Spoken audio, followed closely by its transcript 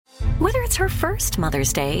Whether it's her first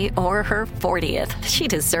Mother's Day or her 40th, she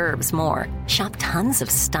deserves more. Shop tons of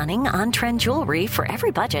stunning on-trend jewelry for every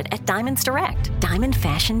budget at Diamonds Direct. Diamond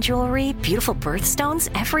fashion jewelry, beautiful birthstones,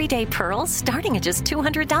 everyday pearls starting at just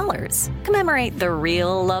 $200. Commemorate the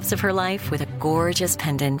real loves of her life with a gorgeous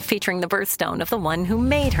pendant featuring the birthstone of the one who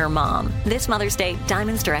made her mom. This Mother's Day,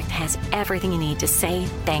 Diamonds Direct has everything you need to say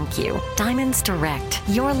thank you. Diamonds Direct.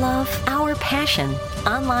 Your love, our passion.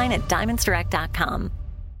 Online at diamondsdirect.com.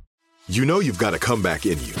 You know you've got a comeback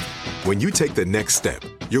in you. When you take the next step,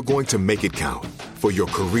 you're going to make it count. For your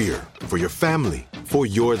career, for your family, for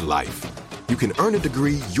your life. You can earn a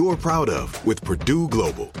degree you're proud of with Purdue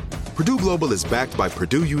Global. Purdue Global is backed by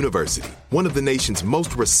Purdue University, one of the nation's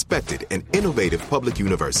most respected and innovative public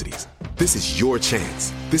universities. This is your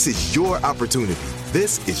chance. This is your opportunity.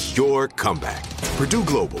 This is your comeback. Purdue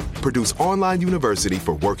Global, Purdue's online university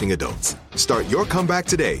for working adults. Start your comeback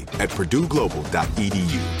today at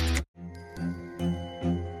purdueglobal.edu.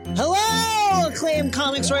 Hello, acclaimed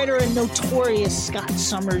comics writer and notorious Scott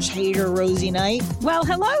Summers hater, Rosie Knight. Well,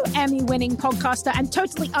 hello, Emmy-winning podcaster and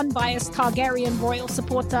totally unbiased Targaryen royal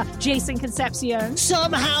supporter, Jason Concepcion.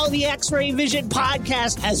 Somehow the X-Ray Vision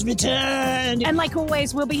podcast has returned. And like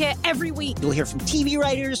always, we'll be here every week. You'll hear from TV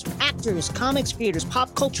writers, actors, comics creators,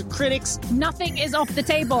 pop culture critics. Nothing is off the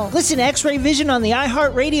table. Listen to X-Ray Vision on the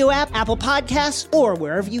iHeartRadio app, Apple Podcasts, or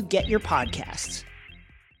wherever you get your podcasts.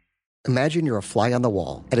 Imagine you're a fly on the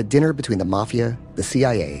wall at a dinner between the Mafia, the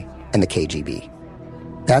CIA, and the KGB.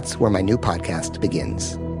 That's where my new podcast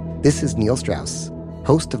begins. This is Neil Strauss,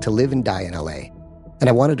 host of To Live and Die in LA, and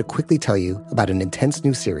I wanted to quickly tell you about an intense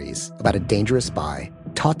new series about a dangerous spy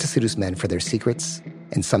taught to seduce men for their secrets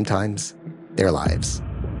and sometimes their lives.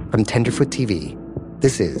 From Tenderfoot TV,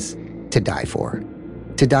 this is To Die For.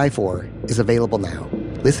 To Die For is available now.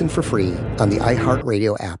 Listen for free on the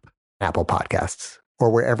iHeartRadio app, Apple Podcasts, or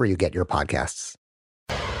wherever you get your podcasts.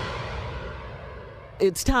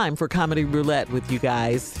 It's time for Comedy Roulette with you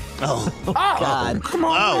guys. Oh, God. Come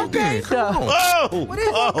on. Okay, Come on. What is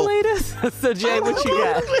it, Cletus? So, Jay, what you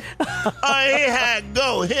got? Here how it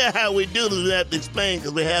go. Here how we do this. We have to explain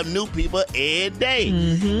because we have new people every day.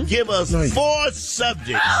 Mm-hmm. Give us 4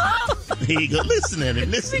 subjects. Here you go. Listen at it.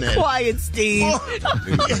 Listen at it. Be quiet, Steve. You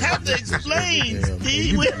have to explain,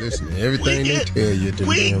 Steve. Listen to everything they tell you.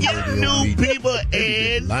 We get new people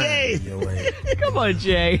every day. Come on,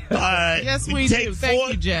 Jay. All right. Yes, we do. Thank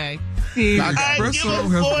you, Jay. I got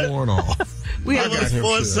Espresso has worn off. We have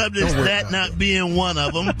 4 subjects, that not being one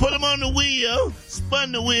of them. Put them on the wheel,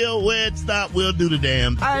 spun the wheel, where it stopped, we'll do the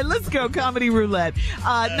damn thing. All right, let's go, Comedy Roulette.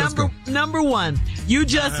 Number 1, you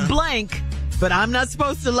just blank, but I'm not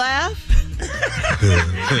supposed to laugh.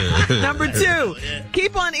 Number 2,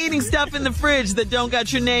 keep on eating stuff in the fridge that don't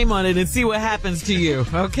got your name on it and see what happens to you,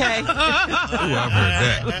 okay? I've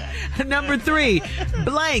heard that. Number 3,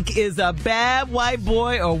 blank is a bad white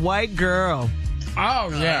boy or white girl. Oh,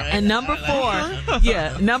 yeah. And number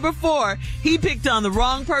 4, he picked on the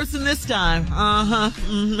wrong person this time.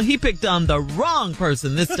 He picked on the wrong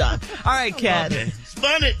person this time. All right, Kat. Okay.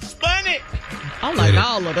 Spun it. I like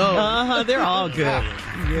all of those. They're all good.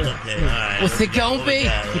 Yeah. Okay, all right. What's it gonna be?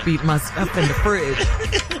 Keep eating my stuff in the fridge.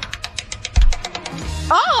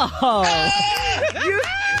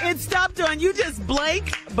 It stopped on you just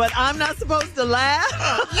blank, but I'm not supposed to laugh.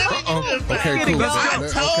 Okay, cool.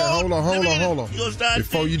 Hold on.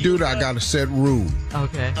 Before you do that, I got a set rule.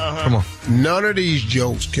 Okay. Come on. None of these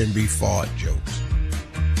jokes can be fart jokes.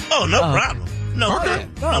 Oh, no problem. No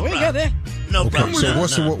problem. Oh, we got that. No problem. So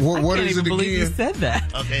what I is can't it even believe you again? said that.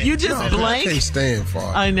 Okay. You just blank. I can't stand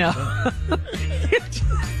fart. I know.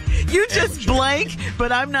 You just blank,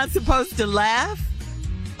 but I'm not supposed to laugh?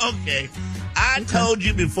 Okay. I told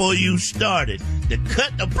you before you started to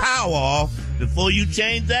cut the power off before you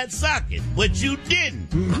changed that socket, but you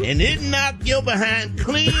didn't. And it knocked your behind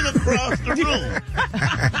clean across the room.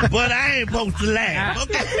 But I ain't supposed to laugh.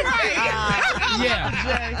 Okay?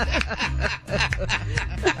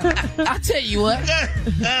 I tell you what.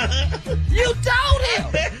 You told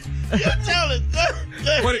him. You tell it.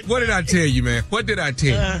 What did I tell you, man? What did I tell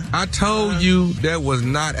you? I told you that was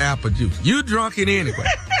not apple juice. You drunk it anyway.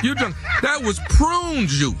 You drunk. That was prune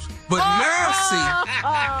juice. But now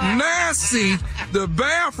see, the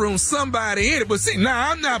bathroom, somebody in it. But see,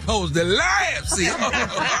 now I'm not supposed to laugh, see.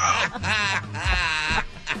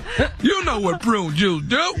 You know what prune juice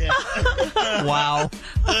do. Yeah. Wow.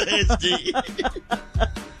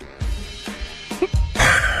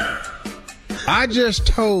 I just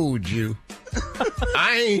told you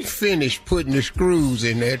I ain't finished putting the screws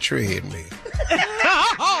in that treadmill.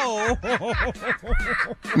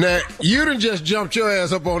 Now, you done just jumped your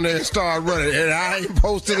ass up on there and started running, and I ain't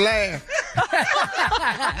supposed to laugh.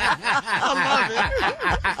 I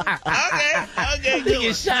love it. Okay. You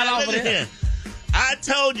get shot off of there. I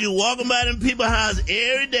told you, walking by them people's house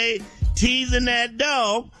every day, teasing that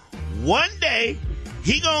dog. One day,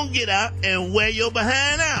 he gonna get out and wear your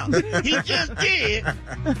behind out. He just did.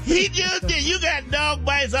 You got dog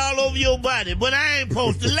bites all over your body, but I ain't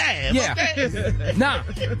supposed to laugh. Yeah. Okay? Now,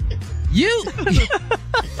 you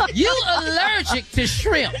allergic to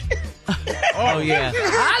shrimp. Oh, yeah.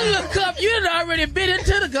 I look up, you had already been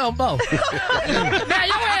into the gumbo. Now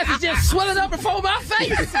your ass is just swelling up before my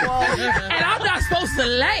face. And I'm not supposed to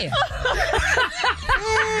laugh.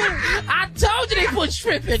 I told you they put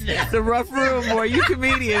shrimp in there. It's a rough room, boy. You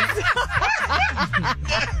comedians.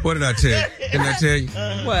 What did I tell you? Didn't I tell you?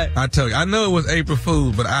 What? I told you. I know it was April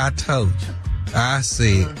Fool's, but I told you. I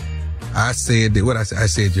said that. What I said? I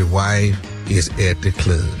said your wife is at the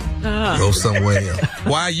club. Go somewhere else.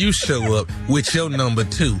 Why you show up with your number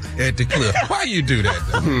 2 at the club? Why you do that,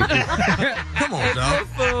 though? Come on, dog.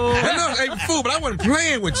 I know it's April Fool, but I wasn't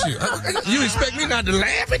playing with you. You expect me not to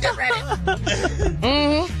laugh at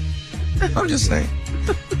that? I'm just saying.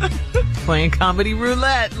 Playing comedy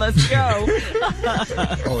roulette. Let's go.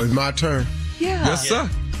 Oh, it's my turn. Yeah. Yes, sir.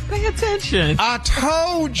 Pay attention. I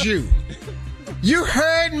told you. You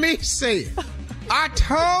heard me say it. I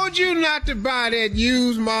told you not to buy that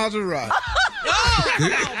used Maserati.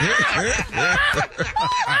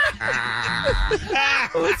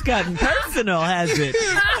 Oh, it's gotten personal, has it?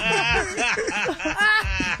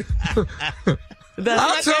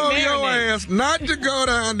 I told your ass not to go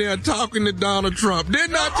down there talking to Donald Trump.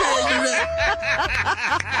 Didn't I tell you that?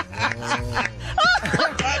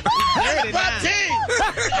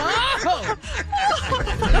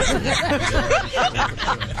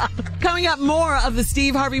 Coming up, more of the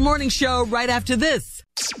Steve Harvey Morning Show right after this.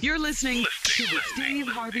 You're listening to the Steve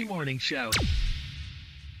Harvey Morning Show.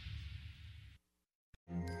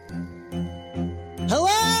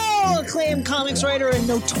 Hello, acclaimed comics writer and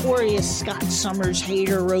notorious Scott Summers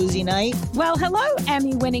hater, Rosie Knight. Well, hello,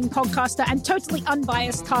 Emmy-winning podcaster and totally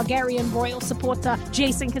unbiased Targaryen royal supporter,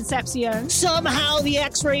 Jason Concepcion. Somehow the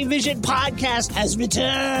X-Ray Vision podcast has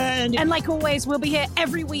returned. And like always, we'll be here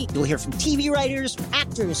every week. You'll hear from TV writers,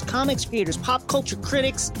 actors, comics creators, pop culture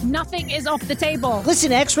critics. Nothing is off the table.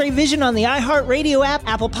 Listen to X-Ray Vision on the iHeartRadio app,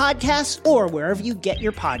 Apple Podcasts, or wherever you get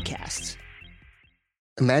your podcasts.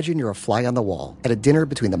 Imagine you're a fly on the wall at a dinner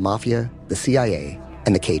between the mafia, the CIA,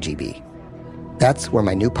 and the KGB. That's where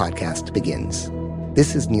my new podcast begins.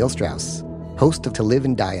 This is Neil Strauss, host of To Live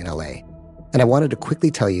and Die in LA, and I wanted to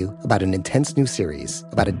quickly tell you about an intense new series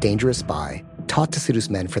about a dangerous spy taught to seduce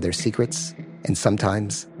men for their secrets and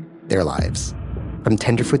sometimes their lives. From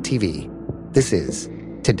Tenderfoot TV, this is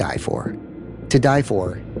To Die For. To Die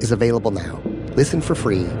For is available now. Listen for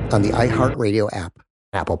free on the iHeartRadio app,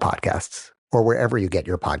 Apple Podcasts, or wherever you get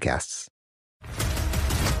your podcasts.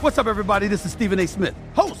 What's up, everybody? This is Stephen A. Smith,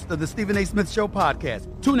 host of the Stephen A. Smith Show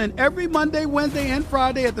podcast. Tune in every Monday, Wednesday, and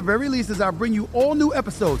Friday at the very least as I bring you all new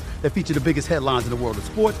episodes that feature the biggest headlines in the world of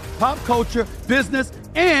sports, pop culture, business,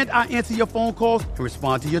 and I answer your phone calls and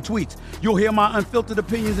respond to your tweets. You'll hear my unfiltered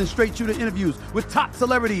opinions and straight-shooter interviews with top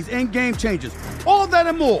celebrities and game changers. All that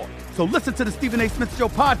and more. So listen to the Stephen A. Smith Show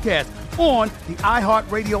podcast on the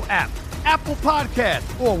iHeartRadio app, Apple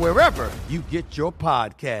Podcasts, or wherever you get your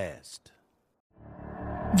podcast.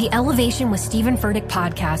 The Elevation with Stephen Furtick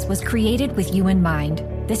podcast was created with you in mind.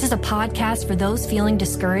 This is a podcast for those feeling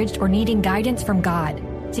discouraged or needing guidance from God.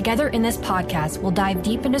 Together in this podcast, we'll dive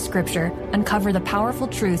deep into Scripture, uncover the powerful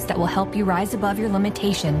truths that will help you rise above your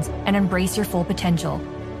limitations and embrace your full potential.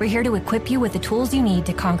 We're here to equip you with the tools you need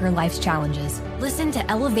to conquer life's challenges. Listen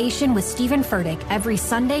to Elevation with Stephen Furtick every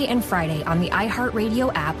Sunday and Friday on the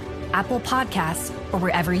iHeartRadio app, Apple Podcasts, or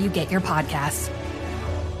wherever you get your podcasts.